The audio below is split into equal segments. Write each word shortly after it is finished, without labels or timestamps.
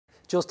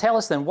Jules, tell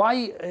us then, why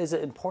is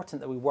it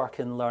important that we work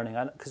in learning?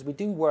 Because we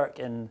do work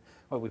in,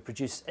 well, we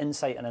produce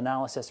insight and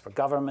analysis for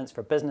governments,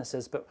 for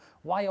businesses, but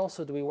why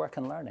also do we work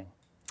in learning?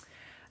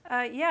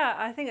 Yeah,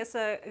 I think it's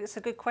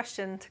a good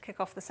question to kick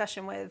off the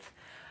session with.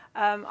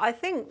 I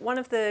think one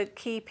of the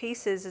key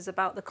pieces is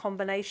about the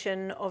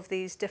combination of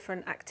these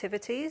different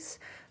activities.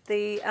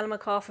 The Ellen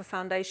MacArthur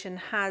Foundation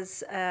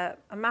has a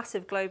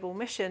massive global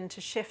mission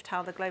to shift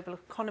how the global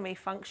economy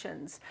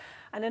functions.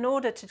 And in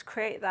order to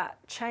create that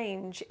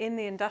change in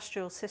the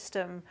industrial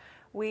system,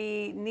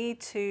 we need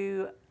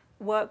to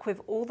work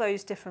with all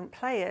those different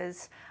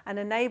players and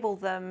enable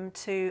them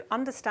to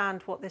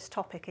understand what this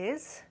topic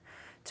is,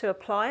 to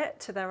apply it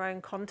to their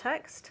own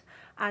context,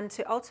 and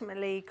to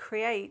ultimately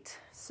create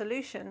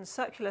solutions,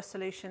 circular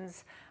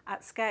solutions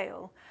at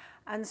scale.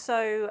 And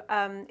so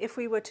if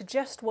we were to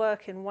just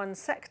work in one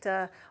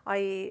sector,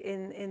 i.e.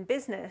 in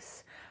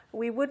business,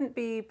 we wouldn't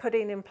be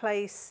putting in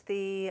place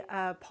the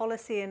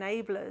policy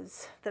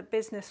enablers that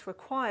business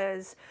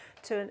requires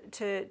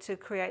to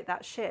create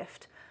that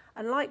shift.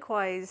 And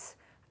likewise,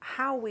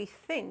 how we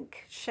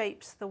think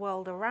shapes the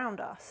world around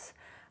us.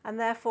 And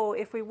therefore,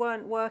 if we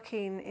weren't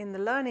working in the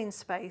learning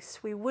space,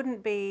 we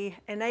wouldn't be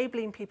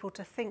enabling people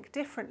to think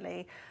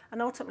differently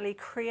and ultimately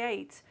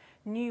create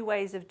new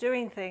ways of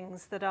doing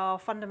things that are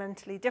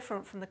fundamentally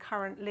different from the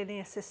current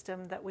linear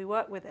system that we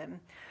work within.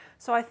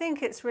 So I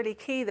think it's really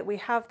key that we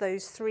have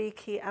those three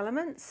key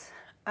elements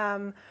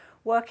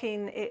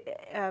working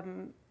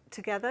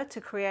together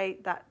to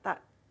create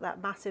that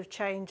massive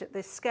change at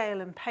this scale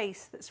and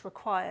pace that's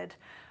required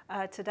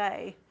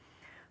today.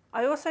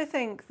 I also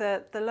think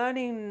that the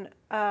learning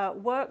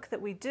work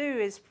that we do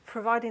is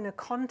providing a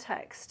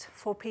context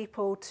for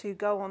people to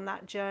go on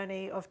that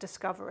journey of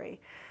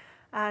discovery.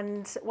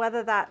 And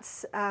whether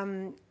that's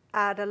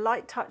at a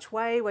light touch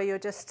way where you're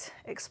just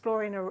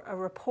exploring a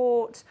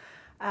report,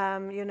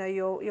 you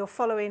know, you're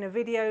following a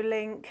video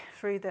link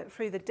through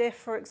the diff,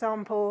 for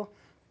example,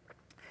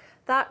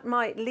 that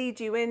might lead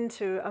you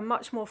into a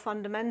much more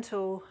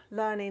fundamental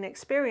learning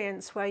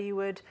experience where you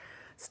would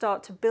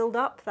start to build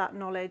up that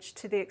knowledge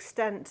to the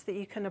extent that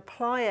you can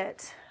apply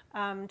it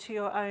to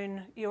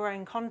your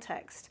own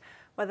context,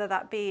 whether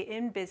that be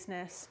in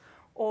business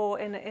or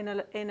in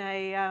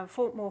a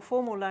more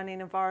formal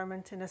learning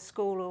environment in a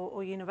school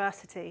or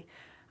university.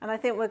 And I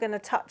think we're going to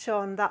touch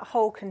on that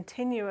whole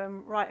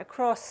continuum right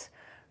across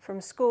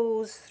from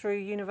schools through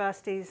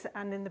universities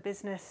and in the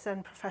business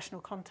and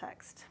professional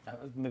context.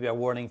 Maybe a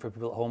warning for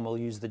people at home, we'll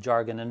use the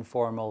jargon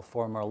informal,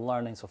 formal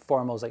learning. So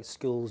formal is like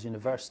schools,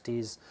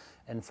 universities,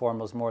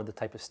 informal is more the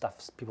type of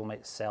stuff people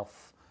might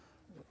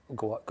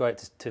go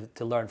out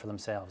to learn for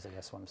themselves, I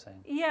guess what I'm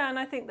saying. Yeah, and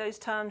I think those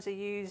terms are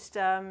used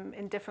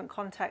in different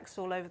contexts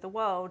all over the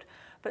world.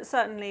 But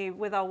certainly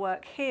with our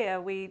work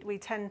here, we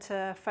tend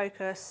to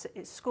focus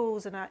at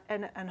schools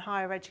and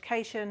higher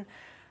education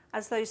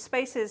as those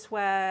spaces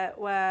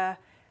where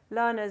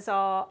learners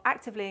are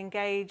actively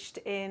engaged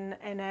in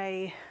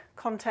a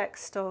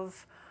context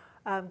of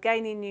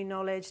gaining new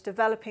knowledge,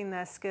 developing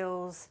their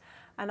skills,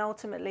 and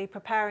ultimately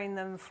preparing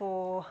them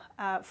for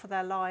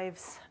their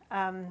lives,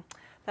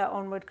 their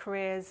onward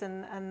careers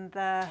and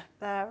their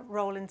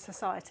role in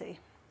society.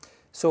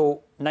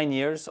 So 9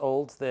 years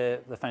old,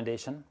 the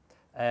foundation.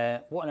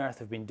 What on earth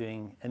have you been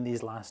doing in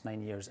these last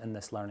 9 years in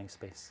this learning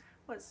space?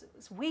 Well,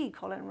 it's we,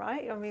 Colin,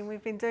 right? I mean,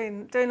 we've been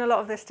doing a lot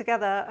of this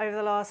together over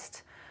the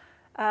last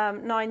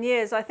 9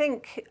 years. I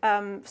think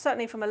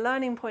certainly from a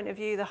learning point of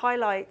view, the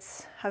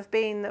highlights have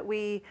been that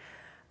we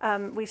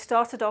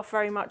started off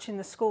very much in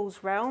the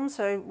schools realm.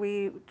 So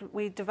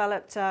we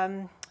developed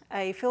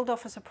a field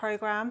officer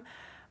program,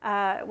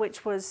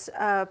 which was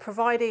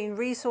providing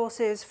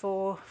resources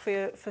for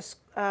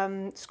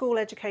school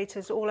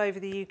educators all over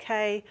the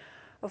UK,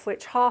 of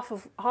which half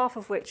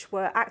of which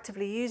were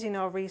actively using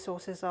our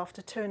resources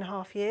after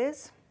 2.5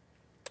 years.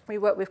 We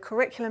work with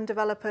curriculum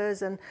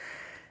developers and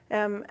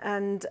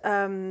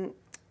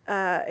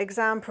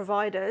exam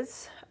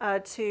providers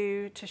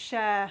to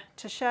share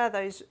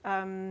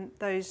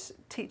those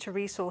teacher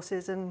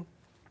resources and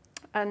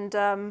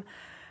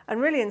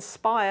really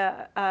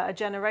inspire a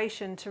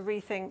generation to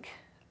rethink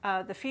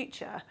the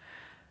future.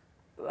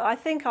 I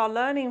think our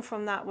learning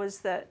from that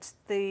was that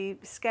the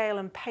scale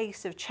and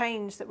pace of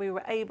change that we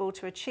were able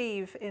to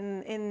achieve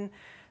in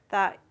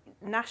that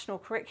national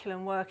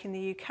curriculum work in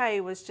the UK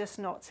was just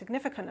not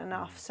significant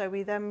enough. So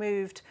we then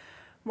moved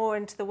more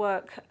into the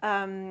work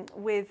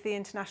with the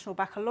International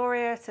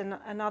Baccalaureate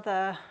and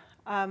other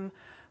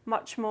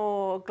much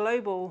more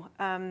global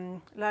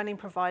learning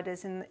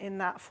providers in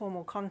that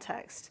formal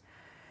context.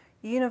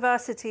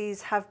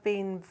 Universities have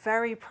been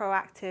very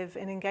proactive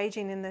in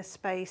engaging in this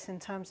space in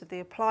terms of the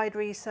applied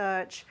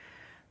research,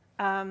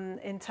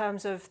 in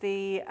terms of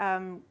the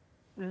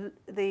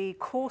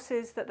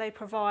courses that they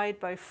provide,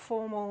 both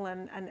formal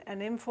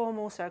and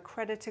informal, so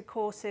accredited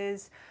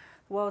courses,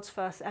 the world's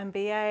first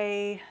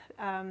MBA,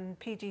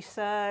 PG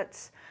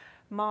certs,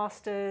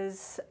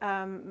 masters,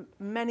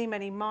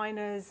 many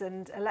minors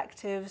and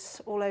electives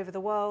all over the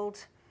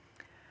world.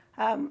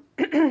 And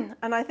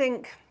I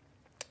think,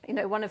 you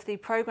know, one of the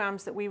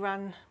programs that we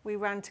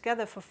ran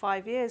together for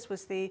 5 years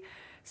was the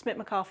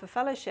MacArthur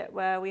Fellowship,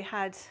 where we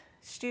had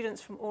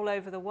students from all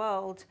over the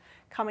world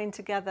coming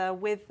together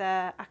with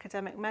their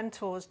academic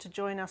mentors to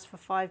join us for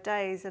 5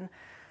 days. And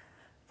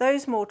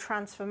those more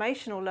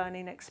transformational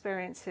learning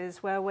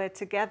experiences where we're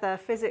together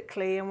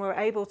physically and we're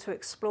able to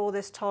explore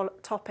this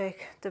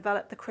topic,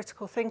 develop the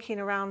critical thinking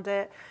around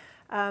it,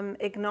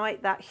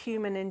 ignite that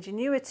human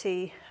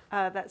ingenuity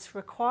that's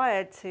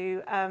required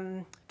to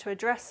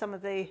address some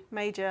of the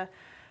major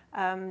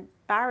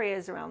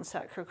barriers around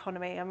circular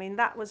economy. I mean,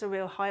 that was a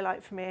real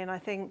highlight for me, and I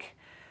think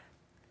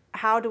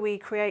how do we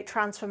create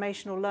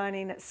transformational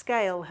learning at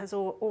scale has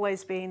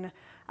always been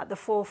at the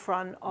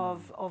forefront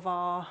of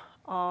our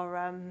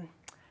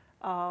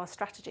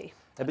strategy.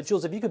 But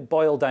Jules, if you could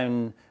boil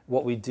down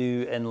what we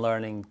do in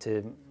learning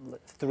to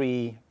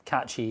 3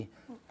 catchy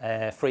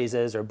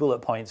phrases or bullet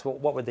points,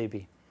 what would they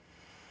be?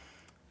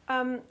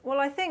 Well,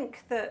 I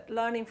think that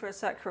learning for a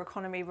circular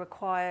economy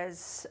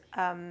requires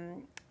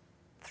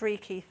 3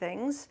 key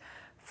things.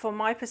 From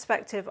my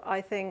perspective, I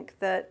think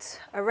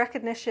that a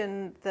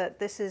recognition that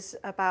this is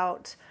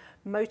about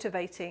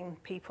motivating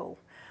people.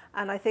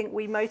 And I think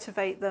we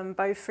motivate them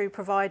both through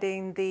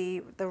providing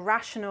the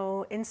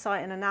rational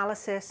insight and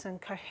analysis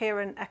and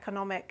coherent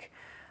economic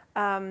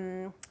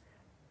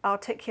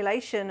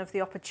articulation of the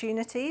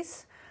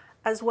opportunities,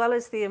 as well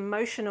as the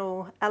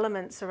emotional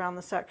elements around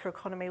the circular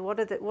economy.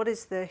 What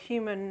is the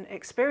human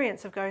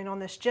experience of going on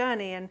this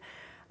journey,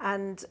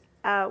 and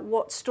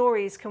what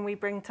stories can we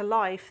bring to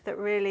life that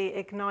really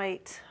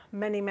ignite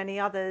many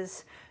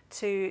others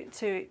to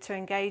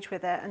engage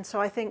with it. And so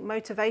I think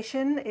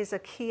motivation is a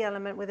key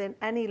element within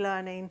any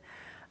learning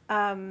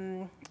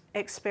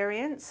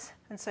experience.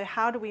 And so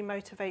how do we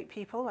motivate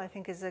people, I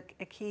think, is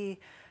a key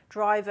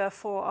driver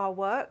for our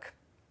work.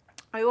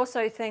 I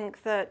also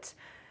think that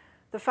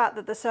the fact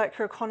that the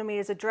circular economy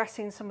is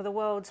addressing some of the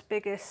world's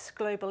biggest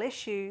global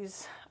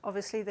issues,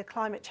 obviously the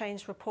climate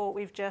change report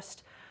we've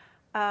just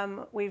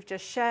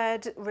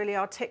shared really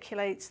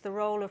articulates the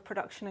role of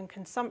production and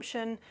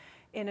consumption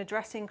in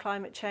addressing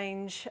climate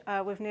change,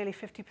 with nearly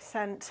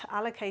 50%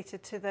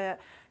 allocated to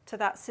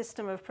that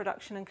system of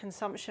production and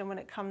consumption when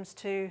it comes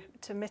to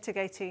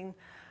mitigating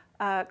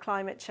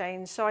climate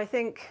change. So I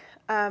think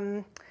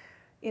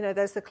you know,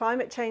 there's the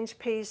climate change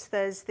piece,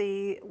 there's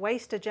the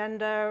waste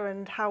agenda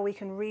and how we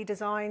can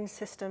redesign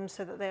systems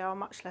so that they are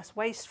much less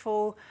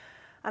wasteful.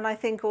 And I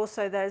think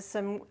also there's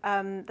some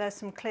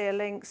clear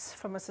links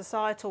from a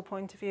societal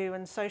point of view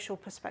and social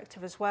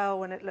perspective as well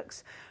when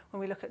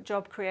we look at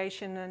job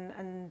creation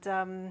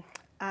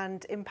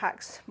and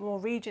impacts more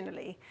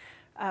regionally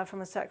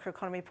from a circular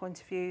economy point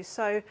of view.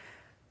 So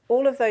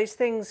all of those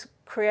things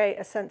create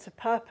a sense of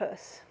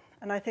purpose.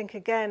 And I think,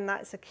 again,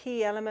 that's a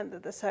key element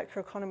that the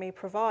circular economy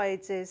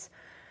provides, is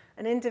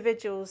an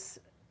individual's,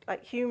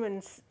 like,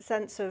 human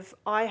sense of,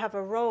 I have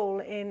a role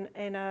in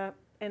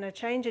a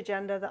change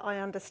agenda, that I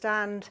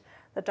understand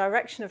the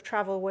direction of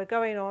travel we're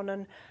going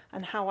on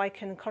and how I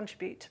can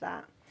contribute to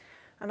that.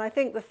 And I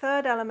think the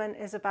third element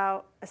is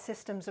about a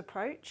systems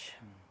approach.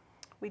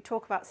 We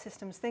talk about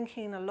systems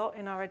thinking a lot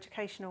in our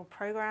educational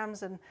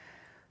programs, and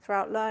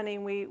throughout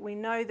learning we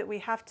know that we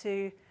have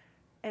to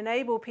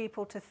enable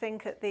people to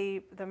think at the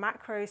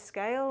macro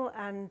scale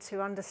and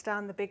to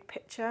understand the big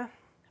picture,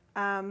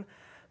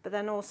 but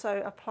then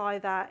also apply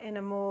that in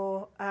a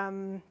more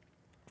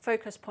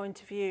focused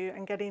point of view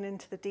and getting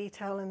into the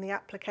detail and the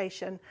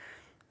application,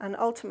 and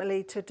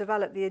ultimately to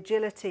develop the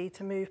agility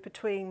to move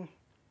between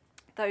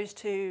those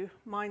 2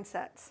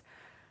 mindsets.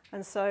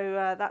 And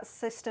so that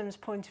systems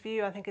point of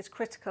view, I think, is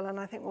critical, and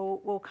I think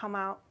will come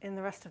out in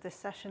the rest of this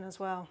session as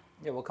well.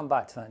 Yeah, we'll come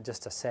back to that in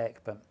just a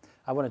sec, but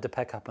I wanted to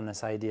pick up on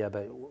this idea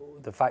about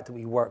the fact that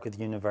we work with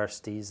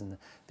universities, and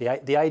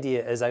the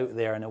idea is out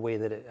there in a way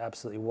that it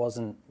absolutely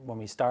wasn't when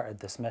we started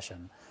this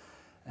mission.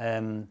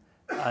 And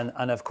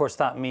of course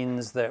that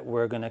means that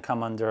we're going to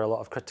come under a lot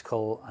of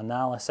critical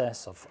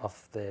analysis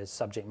of the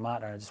subject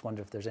matter. I just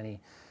wonder if there's any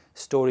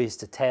stories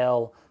to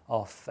tell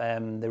of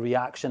the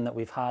reaction that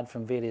we've had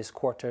from various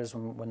quarters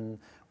when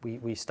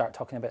we start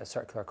talking about a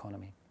circular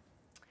economy.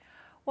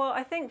 Well,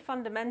 I think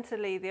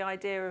fundamentally the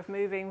idea of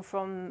moving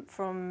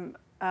from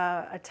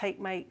a take,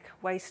 make,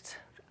 waste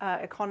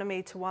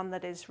economy to one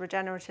that is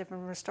regenerative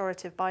and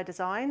restorative by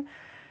design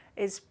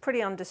is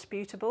pretty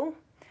undisputable.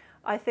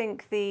 I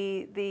think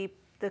the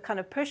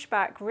kind of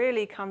pushback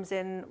really comes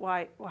in,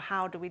 well,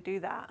 how do we do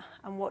that?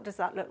 And what does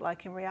that look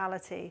like in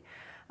reality?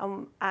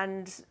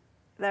 And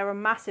there are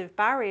massive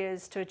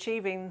barriers to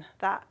achieving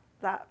that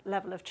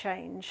level of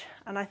change.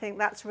 And I think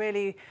that's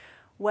really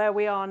where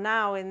we are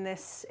now in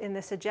this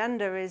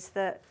agenda, is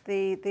that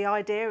the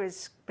idea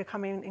is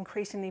becoming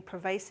increasingly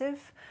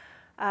pervasive.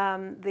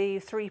 The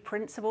 3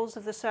 principles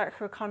of the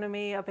circular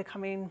economy are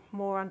becoming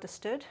more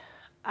understood.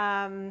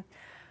 And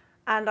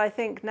I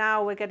think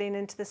now we're getting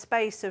into the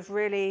space of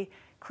really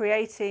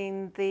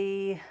creating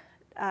the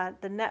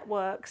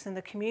networks and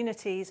the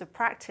communities of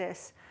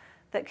practice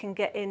that can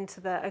get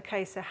into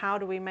okay, so how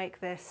do we make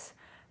this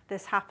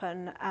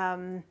happen,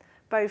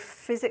 both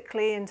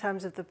physically in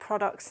terms of the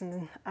products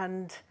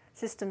and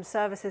systems,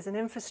 services and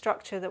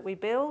infrastructure that we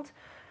build,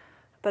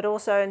 but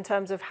also in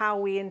terms of how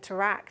we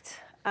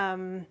interact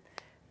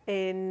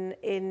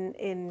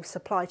in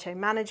supply chain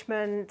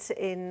management,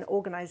 in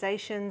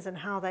organizations and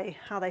how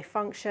they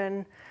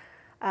function.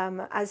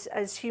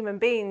 As human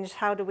beings,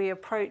 how do we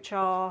approach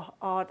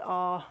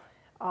our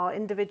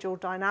individual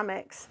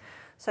dynamics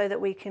so that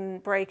we can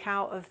break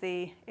out of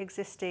the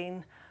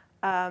existing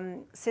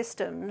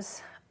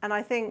systems? And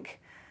I think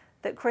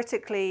that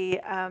critically,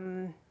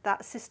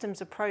 that systems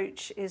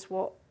approach is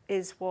what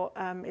is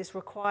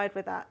required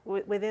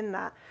within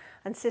that.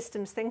 And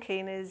systems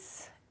thinking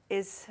is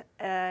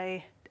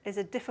a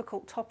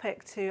difficult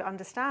topic to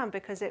understand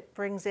because it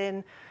brings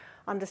in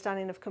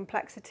understanding of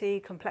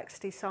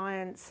complexity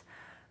science.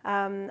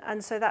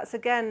 And so that's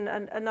again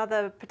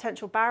another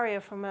potential barrier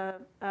from a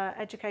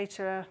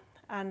educator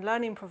and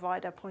learning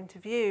provider point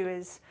of view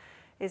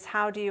is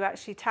how do you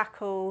actually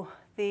tackle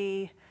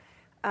the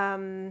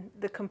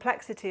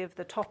complexity of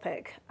the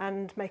topic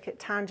and make it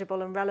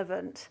tangible and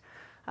relevant.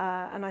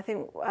 And I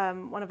think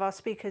one of our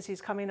speakers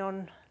who's coming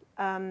on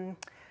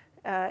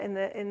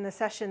in the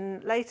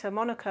session later,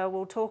 Monica,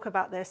 will talk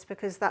about this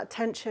because that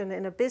tension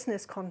in a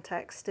business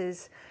context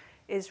is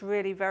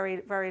really very,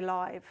 very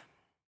live.